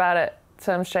talking about it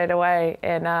to him straight away,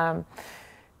 and.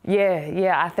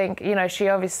 Yeah, I think, she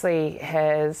obviously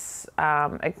has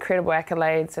incredible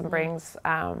accolades and brings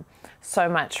so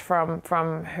much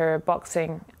from her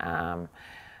boxing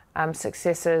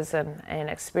successes and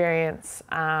experience,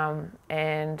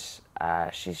 and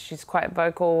she's quite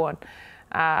vocal and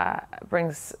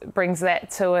brings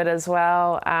that to it as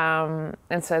well,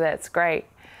 and so that's great.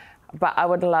 But I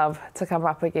would love to come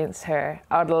up against her.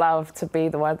 I would love to be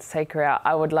the one to take her out.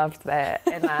 I would love that,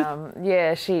 and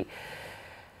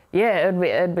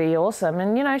it'd be awesome,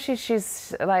 and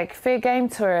she's like fair game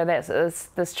to her.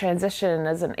 This transition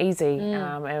isn't easy,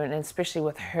 and especially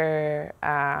with her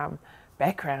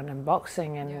background in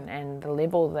boxing and the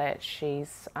level that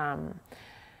she's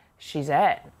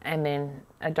at, and then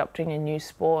adopting a new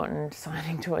sport and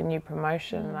signing to a new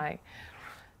promotion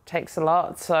takes a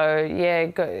lot. So yeah,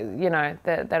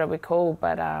 that'll be cool.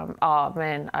 But oh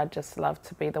man, I'd just love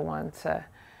to be the one to.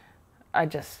 I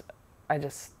just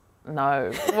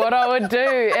know what I would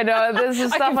do, and this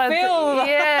is stuff I feel.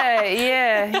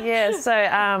 Yeah. So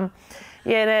and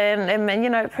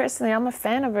personally, I'm a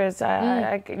fan of hers.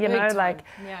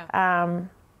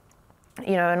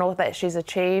 And all that she's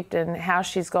achieved and how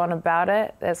she's gone about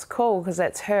it. That's cool because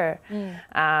that's her.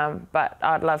 But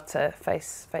I'd love to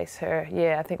face her.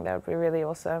 Yeah, I think that would be really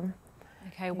awesome.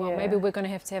 Okay, well, maybe we're going to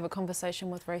have a conversation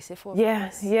with Ray Sefo.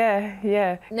 Yeah.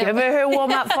 No. Give her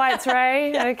wall-up fights,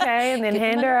 Ray, okay, and then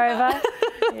hand her over.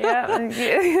 Yeah.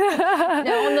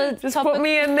 Now, on the just topic... put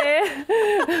me in there.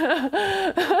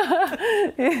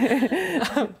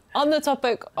 On the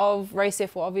topic of Ray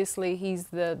Sefo, obviously he's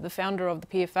the founder of the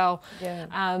PFL,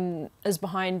 is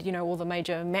behind all the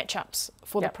major matchups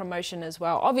for the promotion as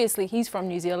well. Obviously he's from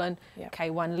New Zealand,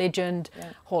 K1 legend,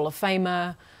 Hall of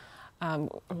Famer.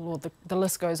 The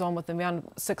list goes on with the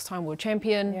 6-time world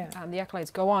champion. The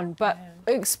accolades go on. But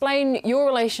explain your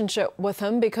relationship with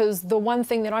him, because the one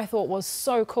thing that I thought was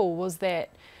so cool was that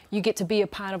you get to be a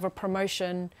part of a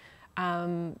promotion,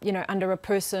 under a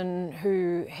person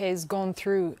who has gone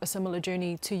through a similar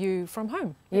journey to you from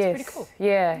home. It's pretty cool.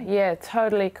 Yeah,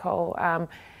 totally cool.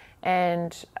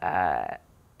 And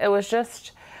it was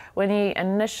just when he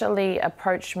initially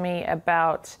approached me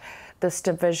about this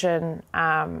division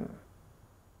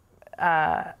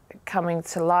coming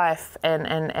to life,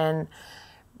 and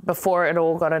before it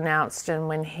all got announced, and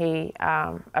when he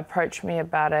approached me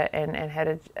about it and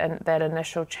had that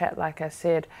initial chat, like I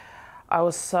said, I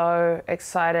was so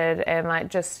excited, and like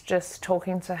just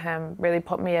talking to him really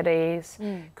put me at ease,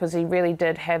 because he really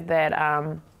did have that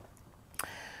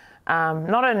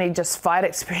not only just fight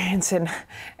experience and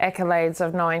accolades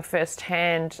of knowing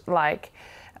firsthand, like,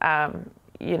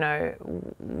 you know,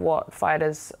 what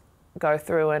fighters go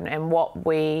through and what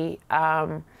we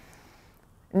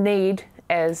need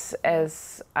as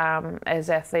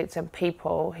athletes and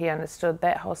people. He understood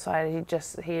that whole side.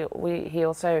 He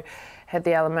also had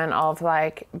the element of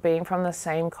like being from the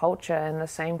same culture in the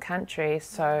same country.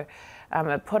 So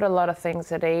it put a lot of things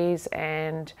at ease,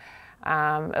 and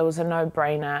it was a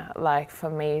no-brainer, like, for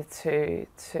me to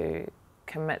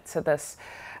commit to this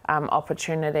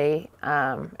opportunity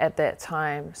at that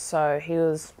time. So he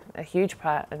was a huge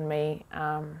part in me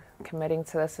committing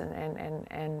to this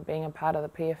and being a part of the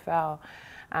PFL,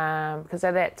 because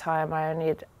at that time I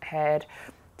only had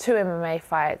 2 MMA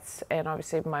fights, and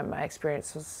obviously my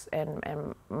experience was,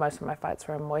 and most of my fights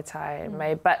were in Muay Thai and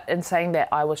MMA. But in saying that,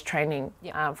 I was training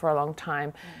for a long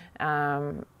time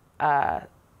in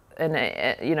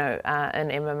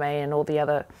MMA and all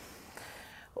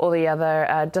the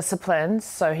other disciplines.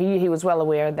 So he was well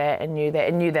aware of that and knew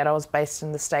that I was based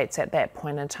in the States at that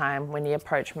point in time when he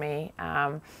approached me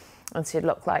and said,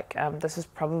 look, like, this is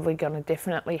probably going to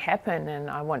definitely happen,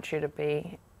 and I want you to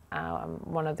be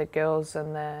one of the girls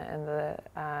in the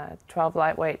 12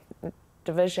 lightweight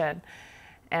division.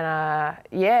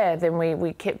 And then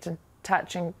we kept in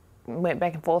touch and went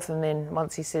back and forth, and then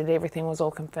once he said everything was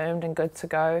all confirmed and good to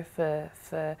go for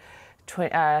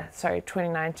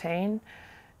 2019,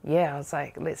 I was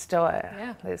like, let's do it.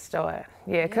 Let's do it.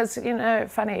 Because you know,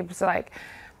 funny, it was like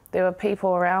there were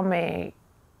people around me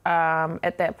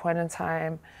at that point in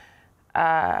time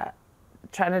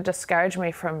trying to discourage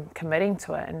me from committing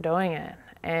to it and doing it,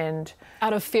 and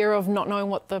out of fear of not knowing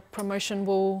what the promotion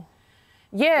will.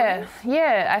 I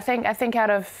think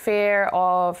out of fear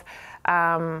of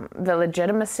the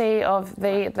legitimacy of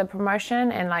the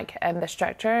promotion and the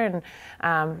structure,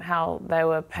 and how they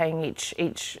were paying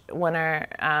each winner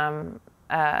 $1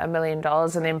 million,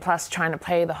 and then plus trying to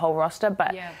pay the whole roster.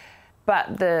 But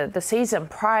the season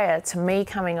prior to me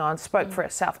coming on spoke for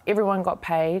itself. Everyone got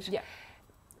paid.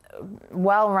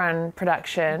 Well-run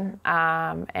production,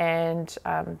 and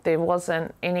there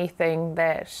wasn't anything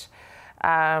that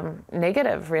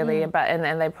negative really about, and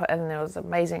there was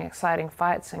amazing, exciting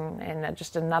fights, and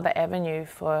just another avenue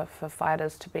for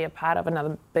fighters to be a part of,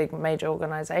 another big major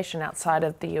organization outside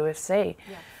of the UFC.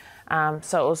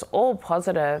 So it was all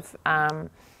positive, and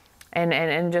then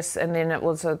it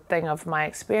was a thing of my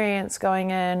experience going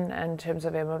in terms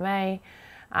of MMA,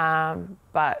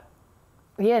 but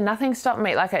nothing stopped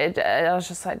me. Like I was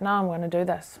just like, no, I'm going to do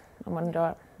this. I'm going to do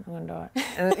it. I'm going to do it.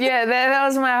 And that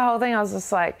was my whole thing. I was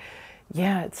just like,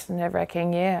 it's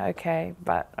nerve-wracking. Okay,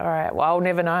 but all right. Well, I'll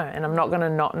never know, and I'm not going to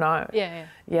not know.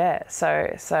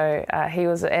 So he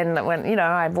was, and when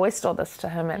I voiced all this to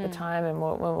him at the time, and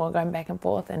we're going back and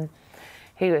forth, and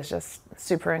he was just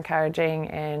super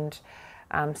encouraging and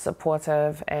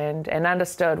supportive, and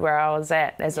understood where I was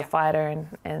at as a fighter,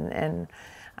 and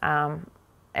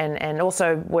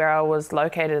also where I was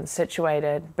located and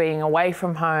situated, being away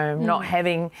from home, not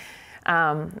having,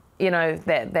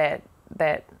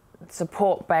 that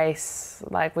support base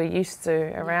like we used to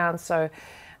around. So,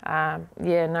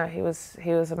 he was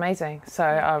amazing.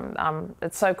 So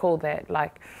it's so cool that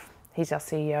like he's our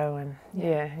CEO, and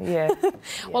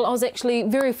Well, I was actually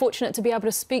very fortunate to be able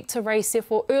to speak to Ray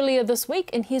Sefo earlier this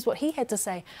week, and here's what he had to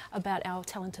say about our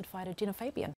talented fighter, Genah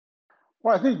Fabian.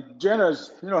 Well, I think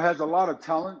Genah's, has a lot of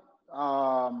talent,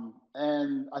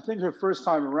 and I think her first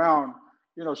time around,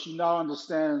 she now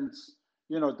understands,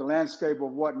 the landscape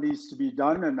of what needs to be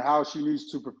done and how she needs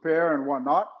to prepare and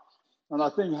whatnot. And I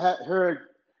think her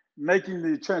making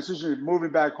the transition,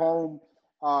 moving back home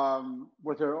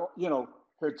with her,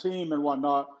 her team and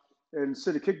whatnot in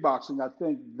City Kickboxing, I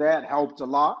think that helped a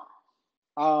lot.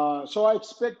 So I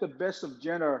expect the best of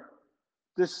Genah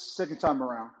this second time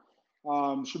around.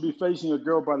 She'll be facing a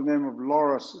girl by the name of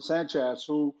Laura Sanchez,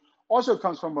 who also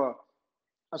comes from a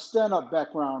stand-up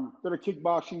background, bit of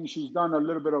kickboxing. She's done a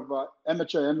little bit of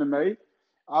amateur MMA,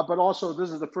 but also this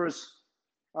is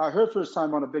her first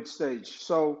time on a big stage.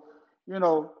 So,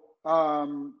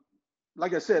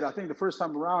 like I said, I think the first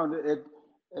time around, it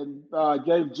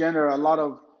gave Genah a lot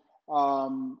of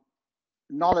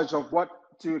knowledge of what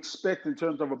to expect in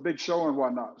terms of a big show and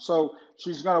whatnot. So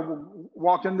she's going to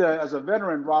walk in there as a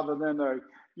veteran rather than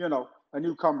a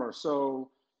newcomer. So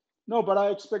no, but I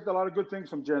expect a lot of good things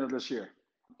from Genah this year.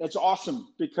 It's awesome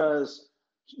because,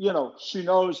 she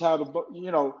knows how to,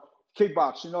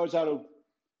 kickbox. She knows how to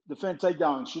defend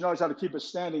takedowns. She knows how to keep it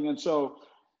standing. And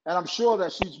I'm sure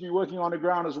that she's been working on the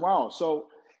ground as well. So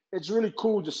it's really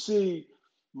cool to see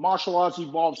martial arts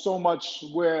evolve so much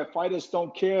where fighters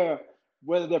don't care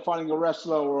whether they're fighting a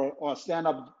wrestler or a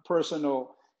stand-up person or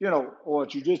a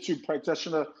jiu-jitsu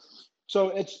practitioner. So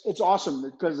it's awesome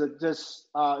because it just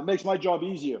it makes my job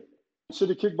easier.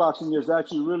 City Kickboxing is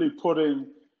actually really putting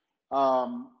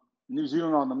New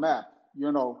Zealand on the map.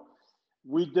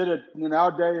 We did it in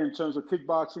our day in terms of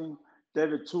kickboxing.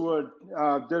 David Tua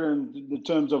did it in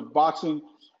terms of boxing.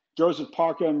 Joseph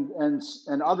Parker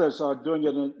and others are doing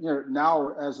it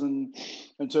now as in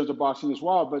terms of boxing as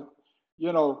well. But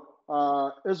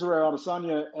Israel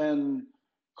Adesanya and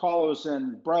Carlos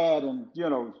and Brad and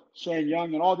Shane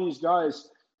Young and all these guys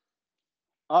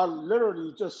are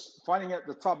literally just fighting at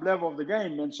the top level of the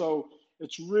game. And so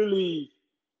it's really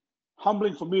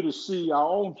humbling for me to see our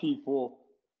own people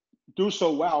do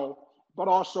so well, but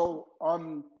also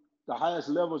on the highest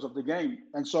levels of the game.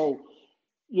 And so,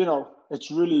 it's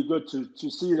really good to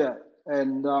see that.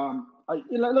 And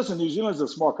listen, New Zealand's a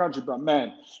small country, but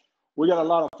man, we got a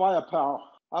lot of firepower.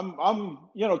 I'm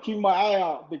keeping my eye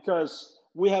out because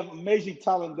we have amazing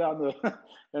talent down there.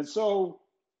 And so,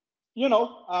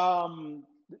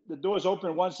 the door's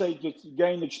open once they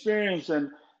gain experience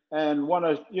and want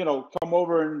to, come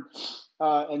over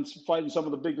and fight in some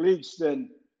of the big leagues, then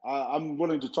I'm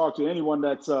willing to talk to anyone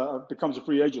that becomes a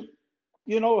free agent.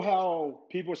 You know how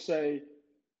people say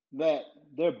that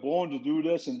they're born to do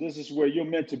this and this is where you're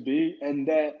meant to be, and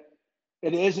that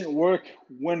it isn't work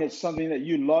when it's something that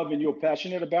you love and you're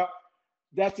passionate about?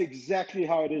 That's exactly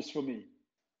how it is for me.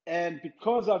 And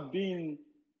because I've been,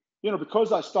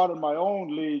 because I started my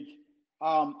own league,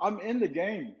 I'm in the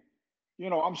game.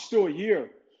 I'm still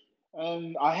here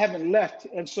and I haven't left.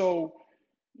 And so,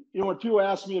 when people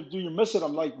ask me, do you miss it?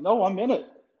 I'm like, no, I'm in it.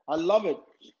 I love it.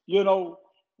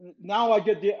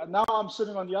 Now I'm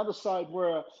sitting on the other side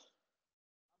where I'm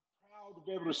proud to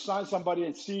be able to sign somebody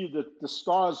and see the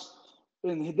stars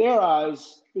in their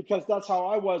eyes, because that's how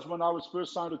I was when I was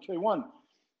first signed to K1.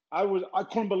 I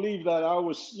couldn't believe that I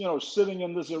was, sitting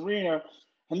in this arena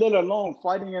and let alone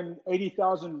fighting in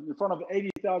front of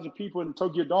 80,000 people in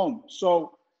Tokyo Dome.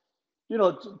 So,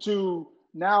 to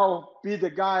now be the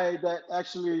guy that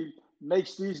actually be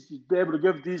able to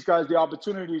give these guys the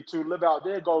opportunity to live out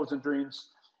their goals and dreams.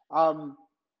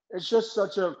 It's just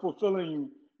such a fulfilling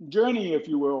journey, if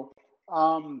you will.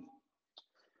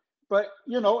 But,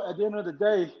 at the end of the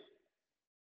day,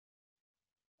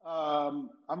 I'm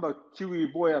a Kiwi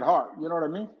boy at heart. You know what I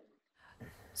mean?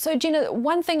 So, Genah,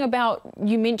 one thing about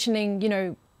you mentioning,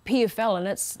 PFL and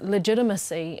its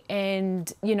legitimacy,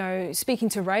 and, speaking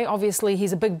to Ray, obviously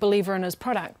he's a big believer in his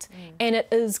product and it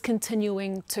is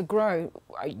continuing to grow.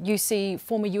 You see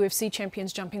former UFC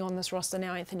champions jumping on this roster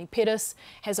now. Anthony Pettis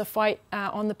has a fight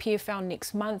on the PFL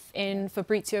next month, and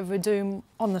Fabrizio Verdum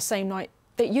on the same night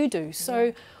that you do.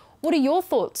 So what are your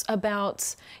thoughts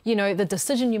about, the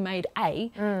decision you made,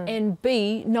 A, and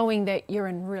B, knowing that you're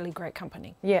in really great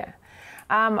company? Yeah.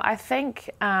 I think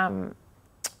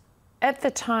at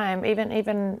the time,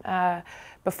 even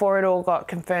before it all got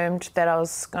confirmed that I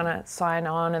was going to sign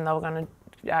on and they were going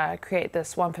to create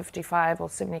this 155 or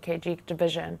 70 kg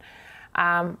division,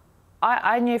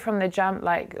 I knew from the jump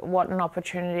what an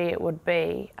opportunity it would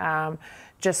be,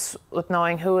 just with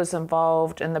knowing who was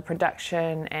involved in the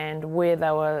production and where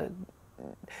they were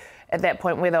at that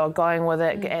point, where they were going with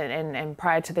it, and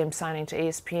prior to them signing to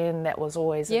ESPN, that was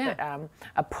always a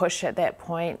push at that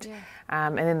point.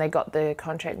 And then they got the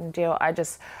contract and deal. I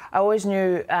always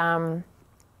knew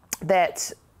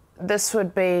that this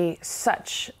would be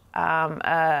such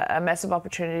a massive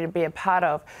opportunity to be a part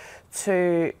of,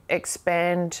 to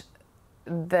expand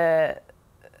the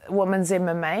women's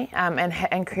MMA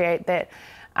and create that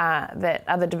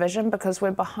other division, because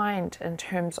we're behind in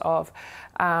terms of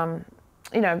in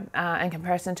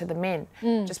comparison to the men,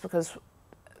 just because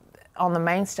on the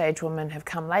main stage women have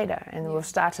come later and we've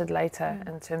started later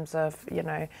in terms of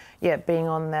being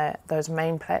on those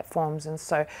main platforms. And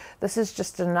so this is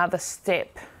just another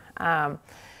step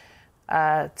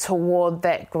toward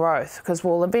that growth, because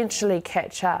we'll eventually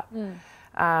catch up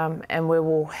and we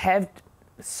will have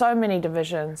so many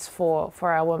divisions for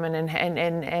our women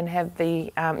and have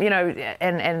the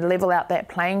and level out that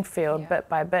playing field bit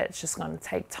by bit. It's just going to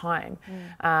take time,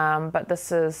 but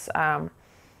this is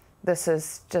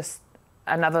just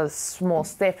another small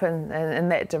step in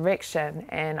that direction,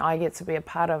 and I get to be a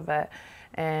part of it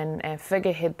and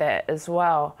figurehead that as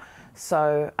well.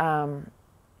 So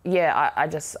yeah, I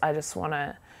just want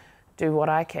to do what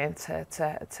I can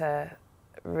to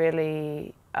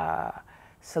really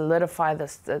solidify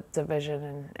this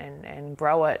division and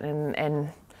grow it and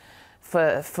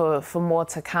for more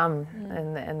to come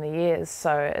in the years.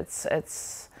 So it's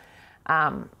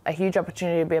a huge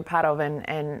opportunity to be a part of,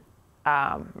 and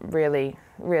really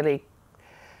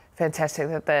fantastic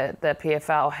that the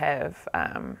PFL have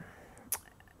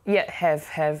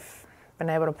been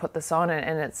able to put this on,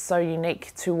 and it's so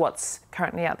unique to what's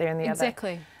currently out there in the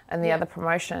other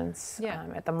promotions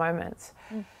at the moment.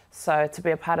 So to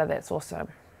be a part of that's awesome.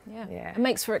 Yeah. It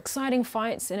makes for exciting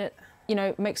fights, and it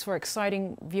makes for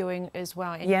exciting viewing as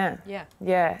well. And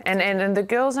and the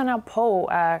girls in our pool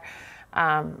are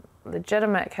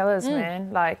legitimate killers,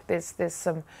 man. Like there's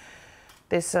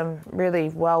some really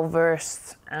well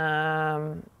versed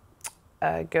girls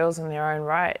in their own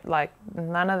right. Like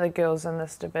none of the girls in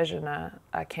this division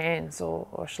are cans or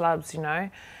schlubs,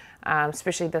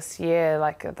 especially this year.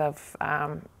 Like they've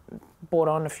brought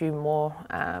on a few more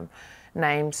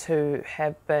names who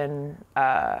have been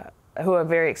who are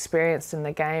very experienced in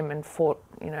the game and fought,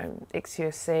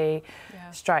 ex-UFC,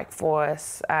 Strike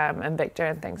Force,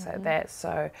 Invicta and things like that.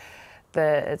 So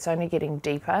it's only getting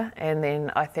deeper. And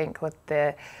then I think with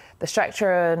the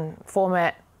structure and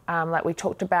format, like we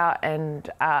talked about, and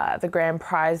the grand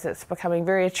prize, it's becoming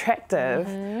very attractive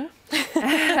to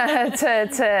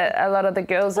a lot of the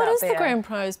girls out there. What is the grand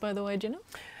prize, by the way, Genah?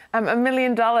 $1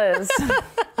 million.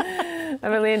 $1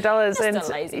 million. Just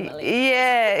a lazy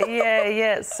million.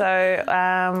 Yeah. So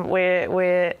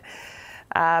we're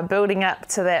building up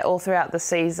to that all throughout the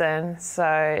season.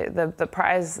 So the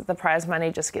prize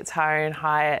money just gets higher and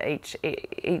higher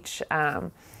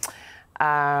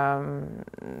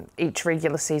each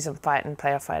regular season fight and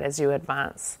playoff fight as you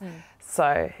advance.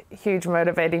 So huge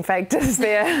motivating factors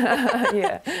there.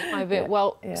 I bet.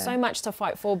 Well, so much to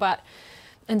fight for, but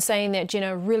in saying that,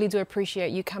 Genah, really do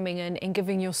appreciate you coming in and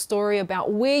giving your story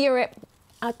about where you're at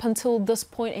up until this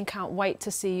point, and can't wait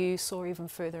to see you soar even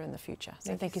further in the future.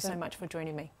 So thank you so much for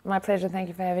joining me. My pleasure. Thank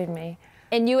you for having me.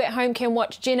 And you at home can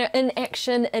watch Genah in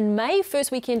action in May,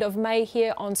 first weekend of May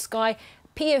here on Sky.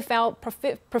 PFL,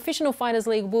 Professional Fighters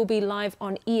League, will be live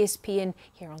on ESPN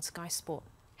here on Sky Sport.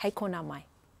 Hei kona mai.